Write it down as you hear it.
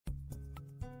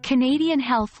Canadian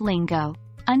Health Lingo,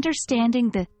 Understanding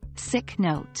the Sick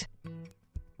Note.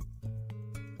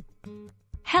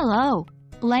 Hello,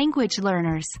 language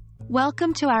learners.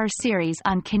 Welcome to our series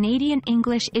on Canadian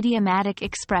English idiomatic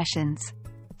expressions.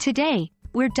 Today,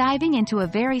 we're diving into a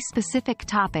very specific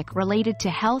topic related to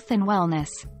health and wellness,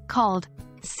 called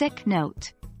sick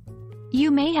note.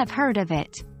 You may have heard of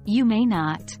it, you may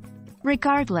not.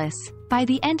 Regardless, by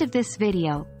the end of this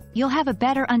video, you'll have a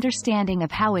better understanding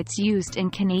of how it's used in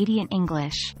Canadian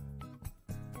English.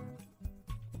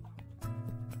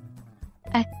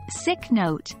 A sick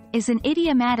note is an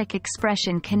idiomatic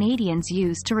expression Canadians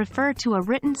use to refer to a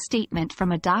written statement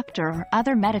from a doctor or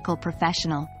other medical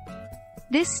professional.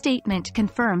 This statement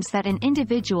confirms that an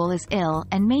individual is ill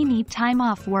and may need time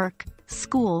off work,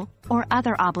 school, or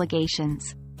other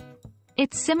obligations.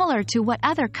 It's similar to what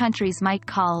other countries might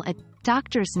call a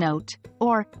doctor's note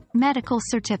or medical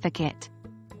certificate.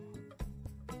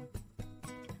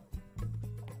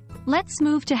 Let's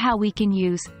move to how we can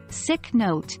use sick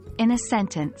note in a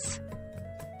sentence.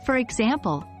 For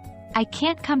example, I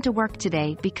can't come to work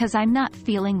today because I'm not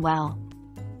feeling well.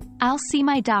 I'll see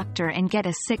my doctor and get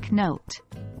a sick note.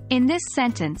 In this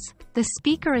sentence, the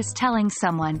speaker is telling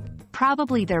someone,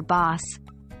 probably their boss,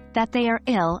 that they are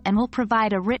ill and will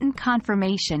provide a written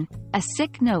confirmation, a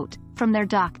sick note, from their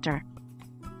doctor.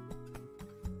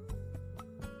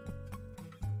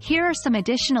 Here are some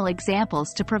additional examples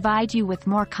to provide you with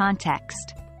more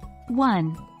context.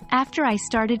 1. After I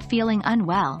started feeling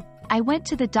unwell, I went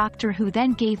to the doctor who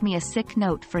then gave me a sick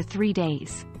note for 3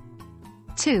 days.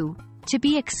 2. To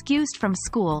be excused from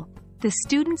school, the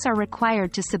students are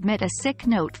required to submit a sick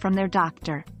note from their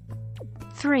doctor.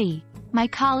 3. My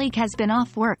colleague has been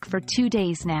off work for 2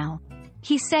 days now.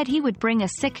 He said he would bring a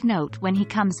sick note when he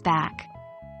comes back.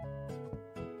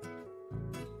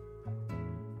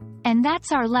 And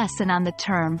that's our lesson on the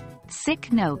term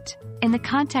sick note in the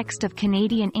context of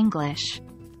Canadian English.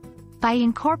 By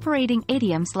incorporating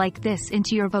idioms like this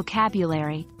into your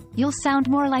vocabulary, you'll sound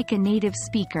more like a native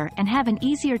speaker and have an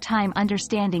easier time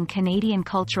understanding Canadian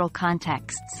cultural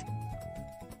contexts.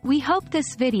 We hope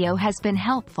this video has been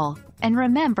helpful, and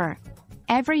remember,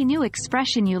 every new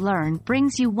expression you learn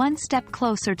brings you one step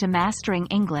closer to mastering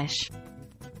English.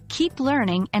 Keep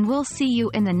learning and we'll see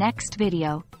you in the next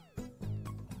video.